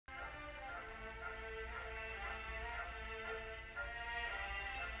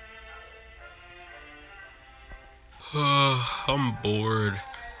I'm bored.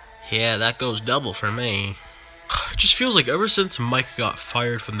 Yeah, that goes double for me. It just feels like ever since Mike got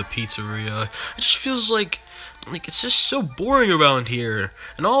fired from the pizzeria, it just feels like it's just so boring around here.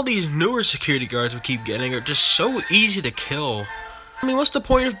 And all these newer security guards we keep getting are just so easy to kill. I mean, what's the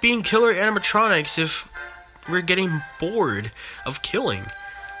point of being killer animatronics if we're getting bored of killing?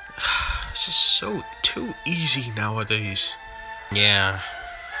 It's just so too easy nowadays. Yeah.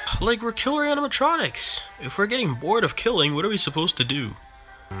 Like, we're killer animatronics. If we're getting bored of killing, what are we supposed to do?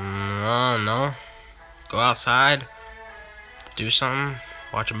 I don't know. Go outside, do something,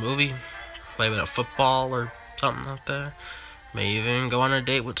 watch a movie, play with a football or something like that. Maybe even go on a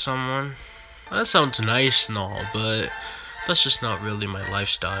date with someone. That sounds nice and all, but that's just not really my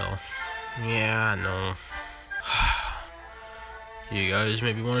lifestyle. Yeah, I know. You guys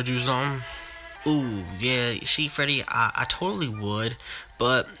maybe want to do something? Ooh, yeah, see, Freddy, I totally would,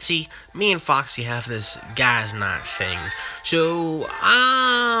 but, see, me and Foxy have this guys' night thing, so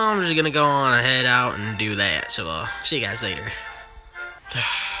I'm just gonna go on ahead out and do that, so, see you guys later.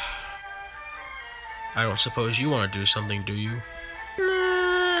 I don't suppose you want to do something, do you?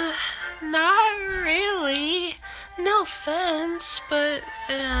 Not really. No offense, but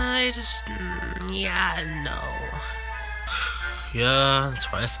I just, yeah, no. Yeah,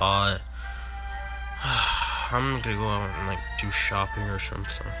 that's what I thought. I'm gonna go out and, do shopping or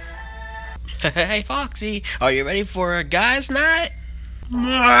something. Hey, Foxy, are you ready for a guys' night?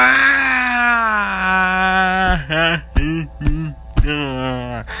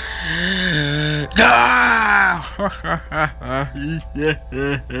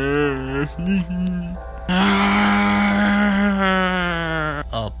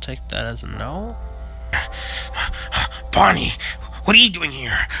 I'll take that as a no. Bonnie, what are you doing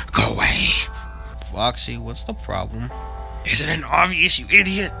here? Go away. Foxy, what's the problem? Isn't it obvious, you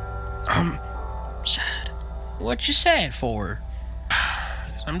idiot? Sad. What you sad for?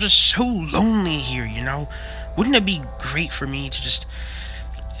 I'm just so lonely here, you know? Wouldn't it be great for me to just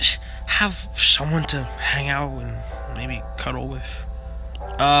have someone to hang out and maybe cuddle with?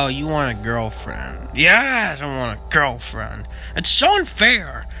 Oh, you want a girlfriend? Yes, I want a girlfriend. It's so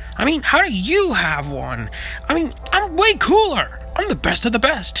unfair. I mean, how do you have one? I mean, I'm way cooler. I'm the best of the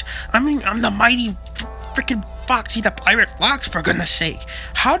best. I mean, I'm the mighty freaking Foxy the Pirate Fox, for goodness sake.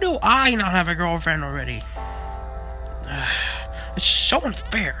 How do I not have a girlfriend already? It's so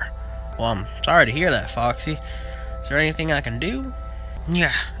unfair. Well, I'm sorry to hear that, Foxy. Is there anything I can do?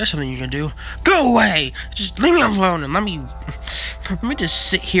 Yeah, there's something you can do. Go away! Just leave me alone and let me just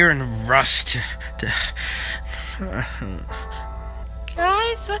sit here and rust.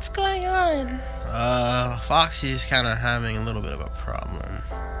 Guys, what's going on? Foxy's kind of having a little bit of a problem.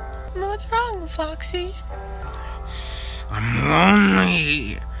 What's wrong, Foxy? I'm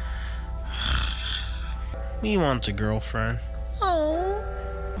lonely. He wants a girlfriend. Oh.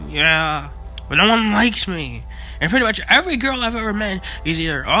 Yeah, but no one likes me. And pretty much every girl I've ever met is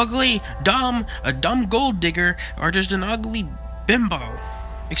either ugly, dumb, a dumb gold digger, or just an ugly bimbo.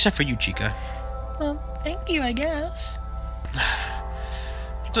 Except for you, Chica. Well, thank you, I guess.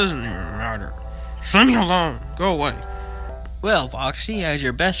 It doesn't even matter. Just leave me alone. Go away. Well, Foxy, as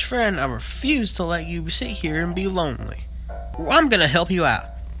your best friend, I refuse to let you sit here and be lonely. I'm gonna help you out.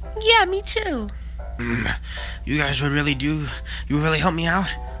 Yeah, me too. You guys would really help me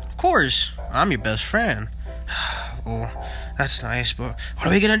out? Of course, I'm your best friend. Well, that's nice, but what are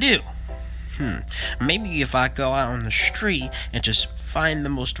we gonna do? Maybe if I go out on the street and just find the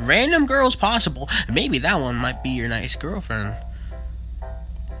most random girls possible, maybe that one might be your nice girlfriend.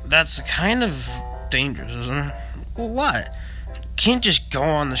 That's kind of dangerous, isn't it? Well, what? Can't just go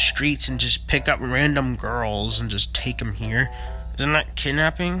on the streets and just pick up random girls and just take them here. Isn't that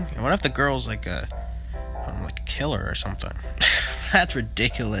kidnapping? And what if the girl's like a killer or something? That's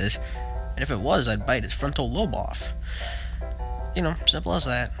ridiculous. And if it was, I'd bite his frontal lobe off. You know, simple as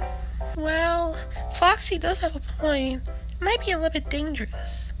that. Well, Foxy does have a point. It might be a little bit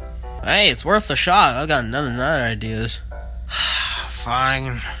dangerous. Hey, it's worth a shot. I've got none other ideas.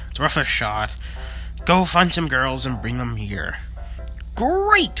 Fine. It's worth a shot. Go find some girls and bring them here.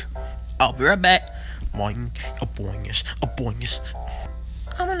 Great! I'll be right back. Boing, a boingus, a boingus.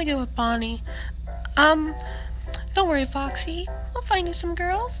 I'm gonna go with Bonnie. Don't worry, Foxy. I'll find you some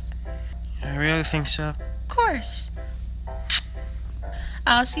girls. I really think so. Of course.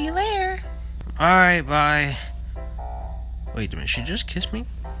 I'll see you later. Alright, bye. Wait a minute, she just kissed me?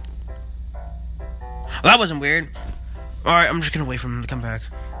 Well, that wasn't weird. Alright, I'm just gonna wait for him to come back.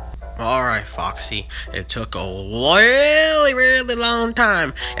 Alright, Foxy. It took a really, really long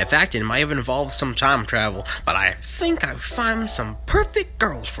time. In fact, it might have involved some time travel, but I think I've found some perfect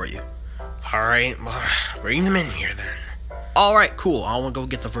girls for you. Alright, well, bring them in here then. Alright, cool. I want to go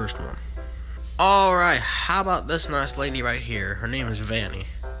get the first one. Alright, how about this nice lady right here? Her name is Vanny.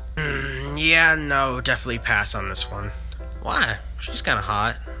 Yeah, no, definitely pass on this one. Why? She's kind of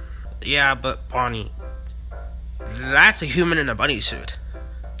hot. Yeah, but Bonnie, that's a human in a bunny suit.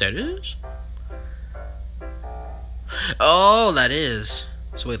 That is? Oh, that is.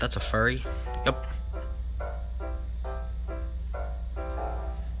 So wait, that's a furry? Yep.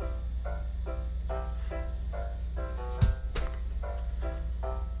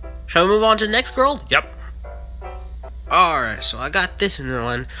 Shall we move on to the next girl? Yep. Alright, so I got this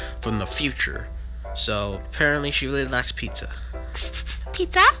one from the future. So, apparently she really likes pizza.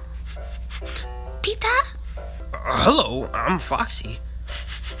 Pizza? Pizza? Hello, I'm Foxy.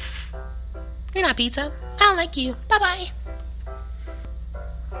 You're not pizza. I don't like you. Bye-bye.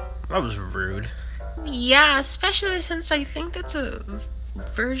 That was rude. Yeah, especially since I think that's a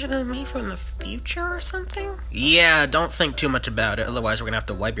version of me from the future or something. Yeah, don't think too much about it, otherwise we're gonna have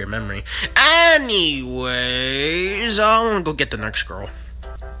to wipe your memory. Anyways, I'm gonna go get the next girl.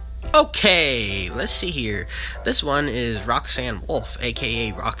 Okay, let's see here. This one is Roxanne Wolf,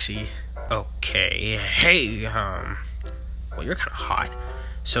 aka Roxy. Okay, hey, well, you're kinda hot.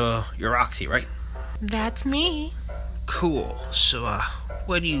 So, you're Roxy, right? That's me. Cool. So,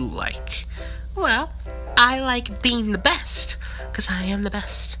 what do you like? Well, I like being the best. 'Cause I am the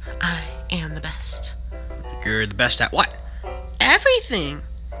best. I am the best. You're the best at what? Everything.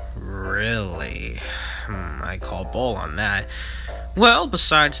 Really? I call bull on that. Well,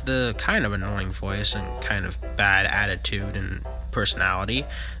 besides the kind of annoying voice and kind of bad attitude and personality,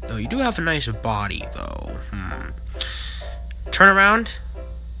 though you do have a nice body, though. Turn around.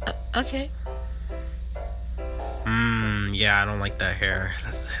 Okay. Yeah, I don't like that hair.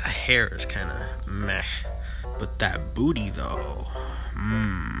 The hair is kind of meh. But that booty, though.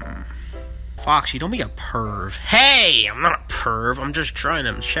 Foxy, don't be a perv. Hey, I'm not a perv. I'm just trying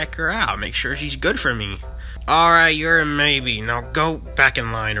to check her out. Make sure she's good for me. Alright, you're a maybe. Now go back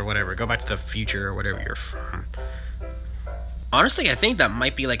in line or whatever. Go back to the future or whatever you're from. Honestly, I think that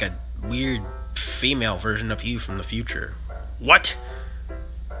might be like a weird female version of you from the future. What?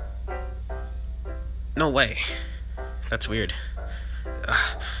 No way. That's weird.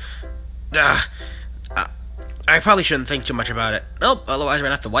 I probably shouldn't think too much about it. Nope, otherwise we're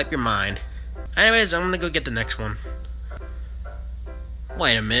gonna have to wipe your mind. Anyways, I'm gonna go get the next one.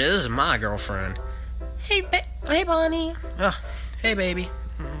 Wait a minute, this is my girlfriend. Hey, Bonnie. Oh, hey, baby.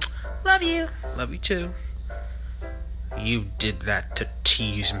 Love you. Love you too. You did that to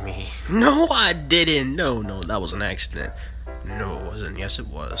tease me. No, I didn't. No, that was an accident. No, it wasn't. Yes, it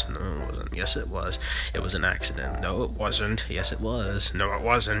was. No, it wasn't. Yes, it was. It was an accident. No, it wasn't. Yes, it was. No, it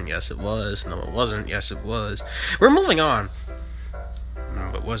wasn't. Yes, it was. No, it wasn't. Yes, it was. We're moving on.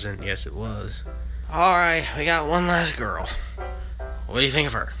 No, it wasn't. Yes, it was. Alright, we got one last girl. What do you think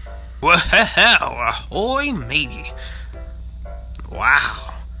of her? Well, ahoy, matey.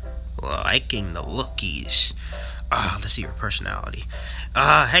 Wow. Liking the lookies. Let's see your personality.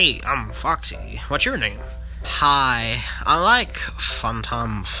 Hey, I'm Foxy. What's your name? Hi, I like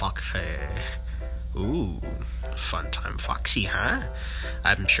Funtime Foxy. Ooh, Funtime Foxy, huh?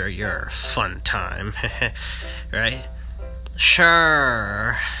 I'm sure you're fun time, right?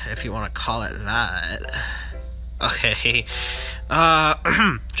 Sure, if you want to call it that. Okay.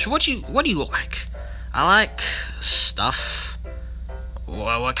 So what do you like? I like stuff.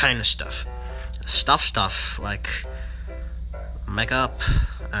 Well, what kind of stuff? Stuff like makeup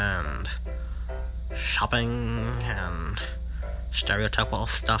and shopping and stereotypical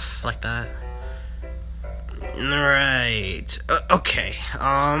stuff like that. Right. Okay.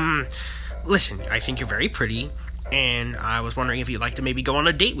 Listen, I think you're very pretty, and I was wondering if you'd like to maybe go on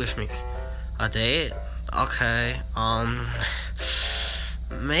a date with me. A date? Okay.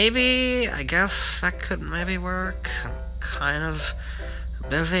 Maybe, I guess that could maybe work. I'm kind of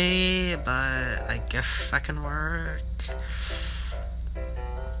busy, but I guess that can work.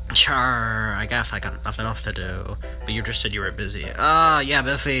 Sure, I guess I got nothing else to do. But you just said you were busy. Yeah,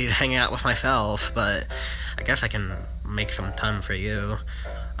 busy hanging out with myself, but I guess I can make some time for you.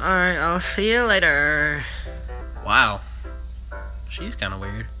 Alright, I'll see you later. Wow. She's kinda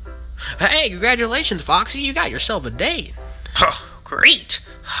weird. Hey, congratulations, Foxy, you got yourself a date. Oh, great.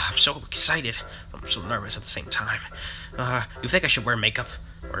 I'm so excited. I'm so nervous at the same time. You think I should wear makeup?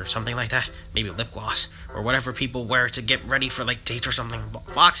 Or something like that? Maybe lip gloss? Or whatever people wear to get ready for, like, dates or something.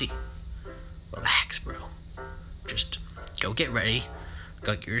 Foxy, relax, bro. Just go get ready.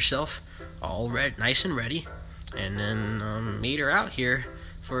 Go get yourself all nice and ready. And then, meet her out here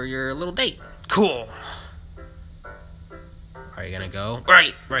for your little date. Cool. Are you gonna go?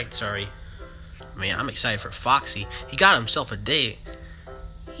 Right, sorry. I mean, I'm excited for Foxy. He got himself a date.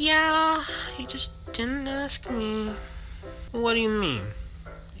 Yeah, he just didn't ask me. What do you mean?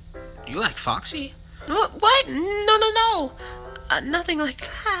 You like Foxy? What? No. Nothing like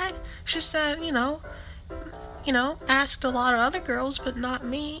that. It's just that, asked a lot of other girls, but not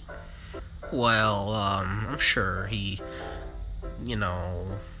me. Well, I'm sure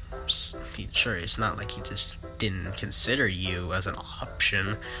sure it's not like he just didn't consider you as an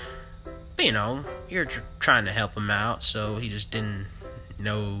option. But, you're trying to help him out, so he just didn't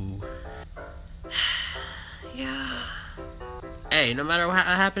know. Yeah. Hey, no matter what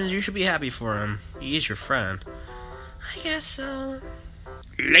happens, you should be happy for him. He's your friend. I guess so.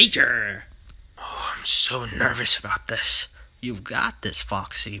 Later. Oh, I'm so nervous about this. You've got this,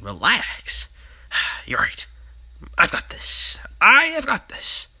 Foxy. Relax. You're right. I've got this. I have got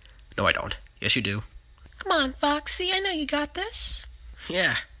this. No, I don't. Yes, you do. Come on, Foxy. I know you got this.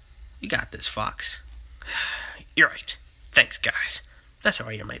 Yeah, you got this, Fox. You're right. Thanks, guys. That's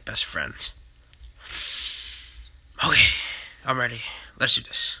why you're my best friends. Okay, I'm ready. Let's do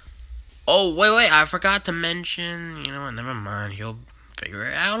this. Oh, wait. I forgot to mention. You know what? Never mind. He'll figure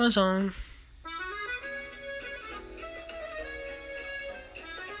it out on his own.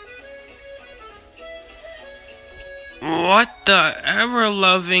 What the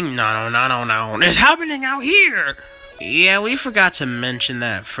ever-loving no is happening out here? Yeah, we forgot to mention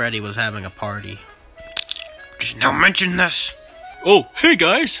that Freddy was having a party. Just now mention this. Oh, hey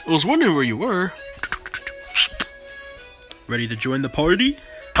guys. I was wondering where you were. Ready to join the party?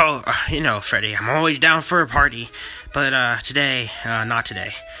 Oh, Freddy, I'm always down for a party. But, today, not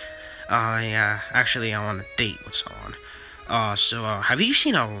today. Actually, I'm on a date with someone. So, have you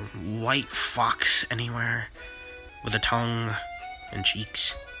seen a white fox anywhere? With a tongue and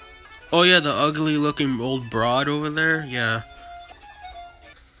cheeks? Oh yeah, the ugly looking old broad over there? Yeah.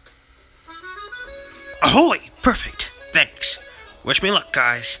 Ahoy! Perfect. Thanks. Wish me luck,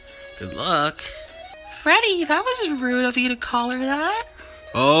 guys. Good luck. Freddy, that was rude of you to call her that.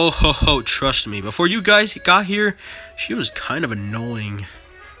 Oh, trust me. Before you guys got here, she was kind of annoying.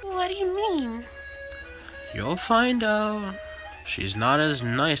 What do you mean? You'll find out. She's not as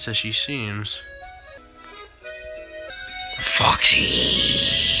nice as she seems.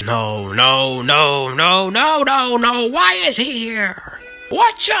 Foxy! No, why is he here?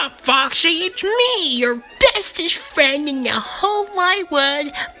 What's up, Foxy? It's me, your bestest friend in the whole wide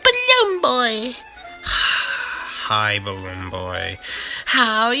world, Balloon Boy. Hi, Balloon Boy.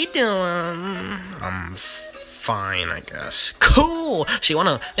 How you doing? I'm fine, I guess. Cool! So you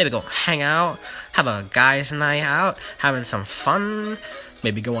wanna maybe go hang out, have a guys' night out, having some fun,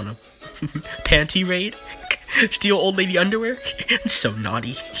 maybe go on a panty raid? Steal old lady underwear? So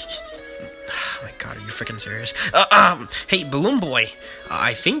naughty. Oh my god, are you freaking serious? Hey, Balloon Boy.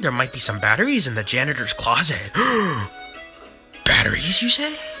 I think there might be some batteries in the janitor's closet. Batteries, you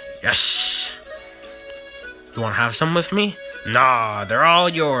say? Yes. You wanna have some with me? Nah, they're all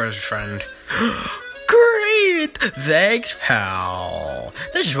yours, friend. Great! Thanks, pal.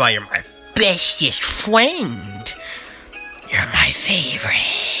 This is why you're my bestest friend. You're my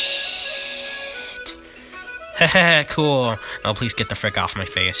favorite. Heh, cool. Now please get the frick off my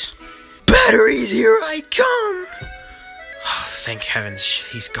face. Batteries, here I come! Oh, thank heavens,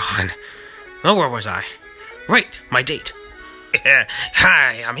 he's gone. Oh, where was I? Right, my date.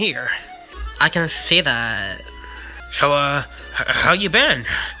 Hi, I'm here. I can see that. So, how you been?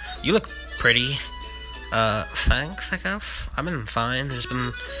 You look pretty. Thanks, I guess. I've been fine. Just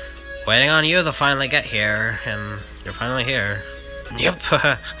been waiting on you to finally get here, and you're finally here. Yep,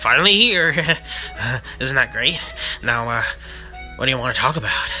 finally here. Isn't that great? Now, what do you want to talk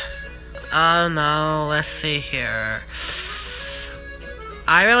about? No, let's see here.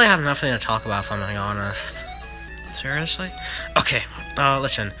 I really have nothing to talk about, if I'm being honest. Seriously? Okay,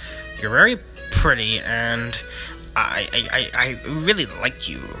 listen. You're very pretty, and I really like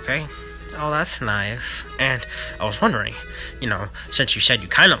you, okay? Oh, that's nice. And I was wondering, since you said you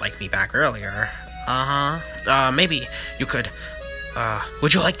kind of liked me back earlier, maybe you could,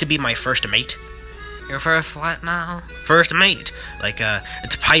 would you like to be my first mate? Your first what now? First mate. Like,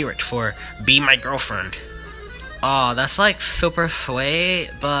 it's a pirate for be my girlfriend. Oh, that's like super sweet,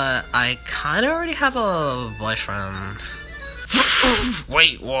 but I kind of already have a boyfriend.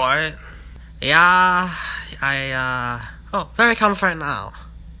 Wait, what? Yeah, oh, there he comes right now.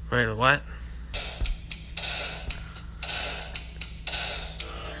 Wait, what?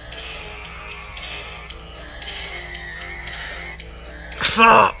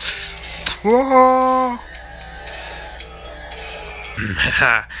 Stop! Whoa!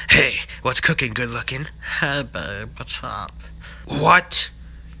 Hey, what's cooking, good looking? Hey, babe, what's up? What?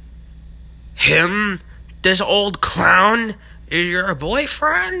 Him? This old clown? Is your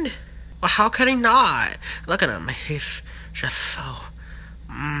boyfriend? Well, how could he not? Look at him. He's just so...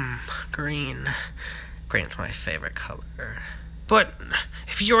 green. Green's my favorite color. But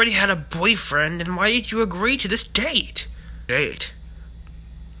if you already had a boyfriend, then why did you agree to this date? Date?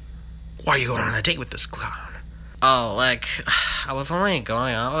 Why are you going on a date with this clown? Oh, like, I was only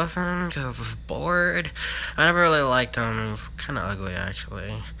going out with him because I was bored. I never really liked him. He was kind of ugly,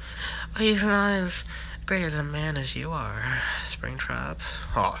 actually. But he's not as great as a man as you are, Springtrap.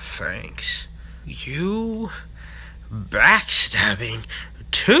 Oh, thanks. You? Backstabbing,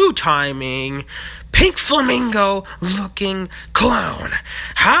 two-timing, pink flamingo-looking clown.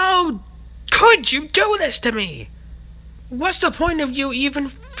 How could you do this to me? What's the point of you even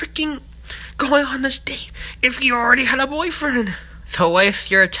freaking going on this date if you already had a boyfriend? To waste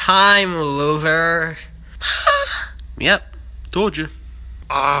your time, loser. Yep, told you.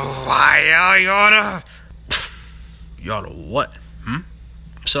 Oh, why you oughta... You oughta what,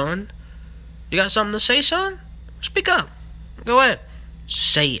 Son? You got something to say, son? Speak up. Go ahead.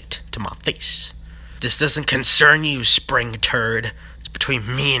 Say it to my face. This doesn't concern you, spring turd. It's between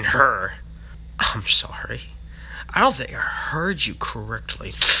me and her. I'm sorry. I don't think I heard you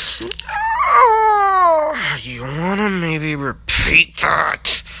correctly. You wanna maybe repeat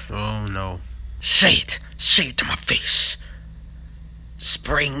that? Oh, no. Say it. Say it to my face.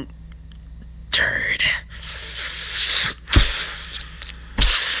 Spring turd.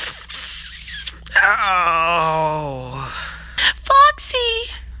 Oh.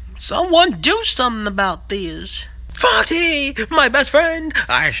 Foxy! Someone do something about this. Foxy, my best friend,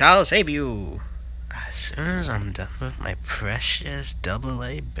 I shall save you. As soon as I'm done with my precious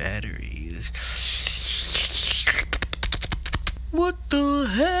AA batteries. What the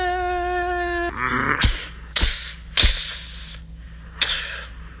heck?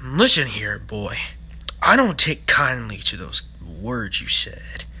 Listen here, boy. I don't take kindly to those words you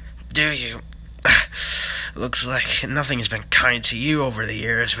said. Do you? Looks like nothing has been kind to you over the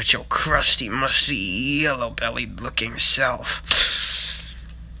years with your crusty, musty, yellow-bellied looking self.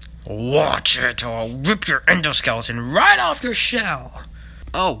 Watch it, or I'll rip your endoskeleton right off your shell.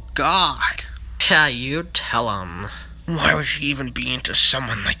 Oh, God. Yeah, you tell him. Why would she even be into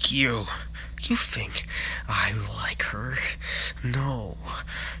someone like you? You think I like her? No,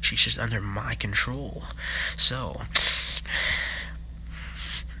 she's just under my control. So...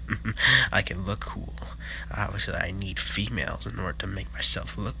 I can look cool. Obviously, I need females in order to make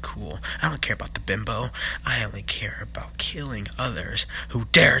myself look cool. I don't care about the bimbo. I only care about killing others who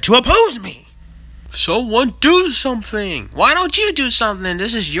dare to oppose me. Someone do something. Why don't you do something?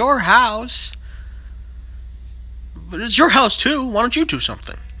 This is your house. But it's your house, too. Why don't you do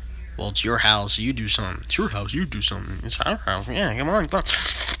something? Well, it's your house. You do something. It's your house. You do something. It's our house. Yeah, come on.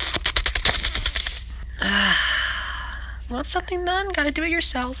 Want something done? Gotta do it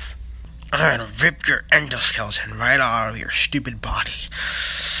yourself. I'm gonna rip your endoskeleton right out of your stupid body.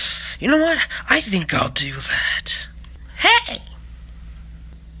 You know what? I think I'll do that. Hey!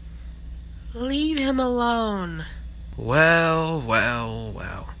 Leave him alone. Well.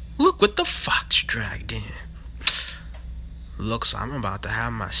 Look what the fox dragged in. Looks I'm about to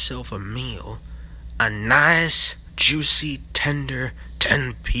have myself a meal. A nice, juicy, tender,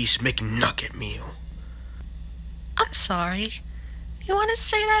 10-piece McNugget meal. I'm sorry. You want to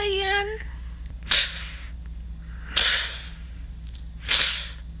say that again?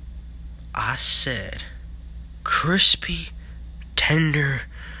 I said crispy, tender,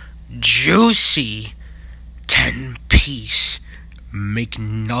 juicy, 10-piece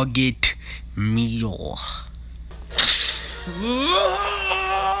McNugget meal.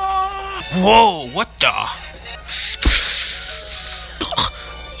 Whoa, what the?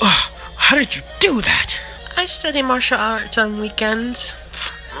 How did you do that? I study martial arts on weekends.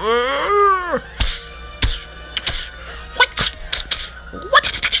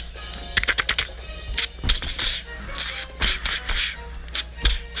 What?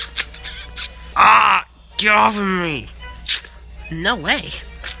 Ah! Get off of me! No way.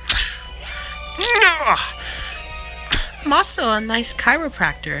 No! I'm also a nice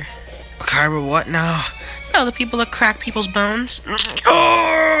chiropractor. Kyra, what now? You know, the people that crack people's bones. Oh!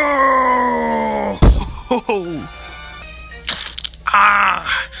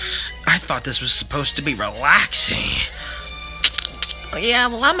 Ah! I thought this was supposed to be relaxing. Yeah,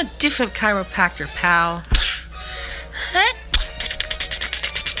 well, I'm a different chiropractor, pal.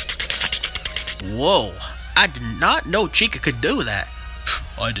 Whoa! I did not know Chica could do that.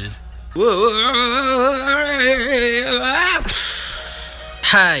 I did.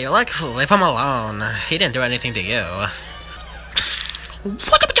 Hey, leave him alone. He didn't do anything to you.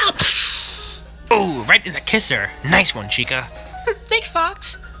 What the... Ooh, right in the kisser. Nice one, Chica. Thanks,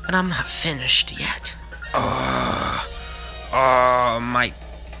 Fox. But I'm not finished yet. My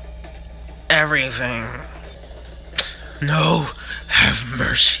everything. No, have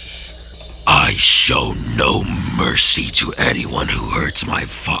mercy. I show no mercy to anyone who hurts my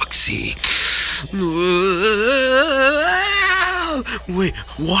Foxy. Wait,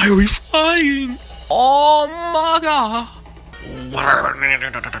 why are we flying? Oh my god.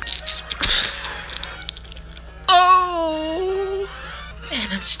 Oh,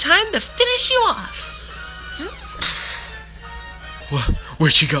 and it's time to finish you off.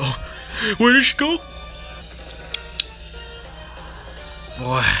 Where'd she go? Where did she go?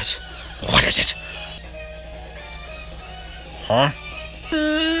 What? What is it? Huh?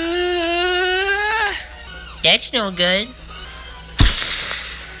 That's no good.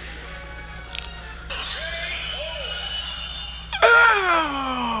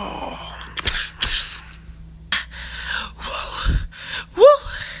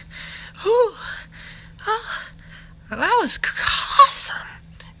 That was awesome.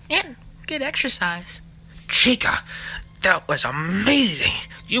 And good exercise. Chica, that was amazing.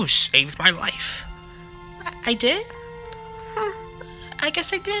 You saved my life. I did? I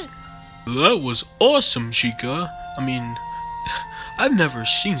guess I did. That was awesome, Chica. I mean, I've never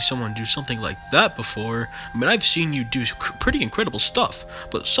seen someone do something like that before. I mean, I've seen you do pretty incredible stuff,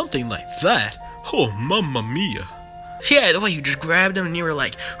 but something like that? Oh, mamma mia. Yeah, the way you just grabbed him and you were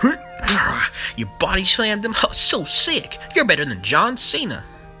like, you body slammed him. Oh, so sick. You're better than John Cena.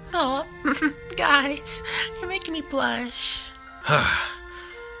 Oh, guys, you're making me blush.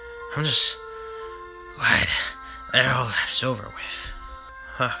 I'm just glad that all that is over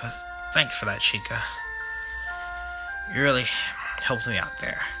with. Thanks for that, Chica. You really helped me out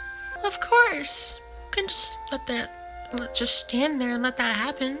there. Of course. You can just stand there and let that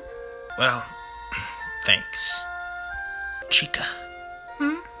happen. Well, thanks. Chica.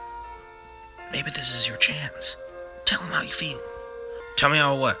 Maybe this is your chance. Tell him how you feel. Tell me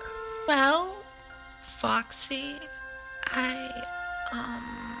how what? Well, Foxy, ow.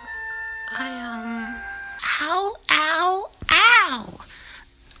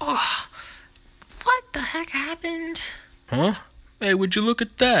 Oh, what the heck happened? Huh? Hey, would you look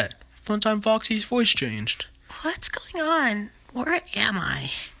at that? One time Foxy's voice changed. What's going on? Where am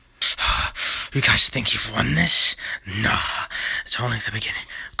I? You guys think you've won this? Nah, it's only the beginning.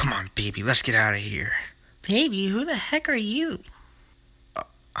 Come on, baby, let's get out of here. Baby, who the heck are you?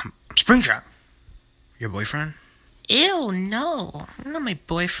 I'm Springtrap. Your boyfriend? Ew, no. You're not my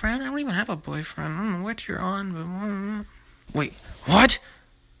boyfriend. I don't even have a boyfriend. I don't know what you're on, but... Wait, what?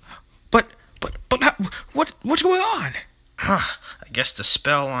 But, what's going on? Huh, I guess the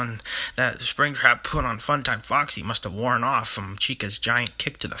spell on that Springtrap put on Funtime Foxy must have worn off from Chica's giant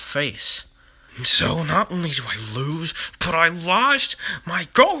kick to the face. So not only do I lose, but I lost my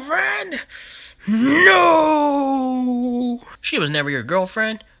girlfriend? No! She was never your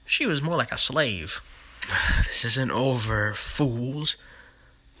girlfriend. She was more like a slave. This isn't over, fools.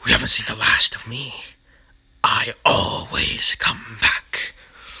 We haven't seen the last of me. I always come back.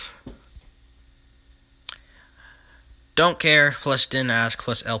 Don't care, plus didn't ask,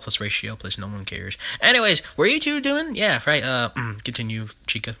 plus L plus ratio, plus no one cares. Anyways, what are you two doing? Yeah, right, continue,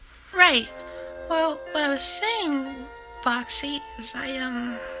 Chica. Right. Well, what I was saying, Foxy, is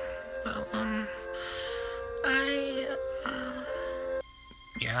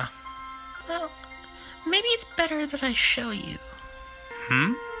Yeah? well, maybe it's better that I show you.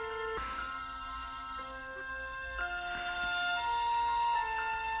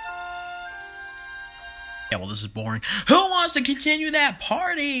 Yeah, well, this is boring. Who wants to continue that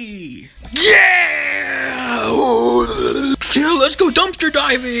party? Yeah! Yeah, let's go dumpster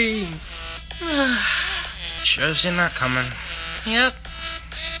diving! Should've seen that coming. Yep.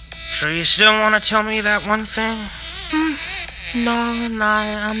 So you still want to tell me that one thing? No, I'm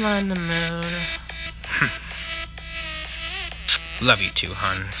not in the mood. Love you too,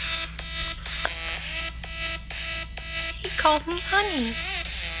 hun. He called me honey.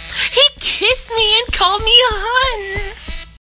 He kissed me and called me a hun.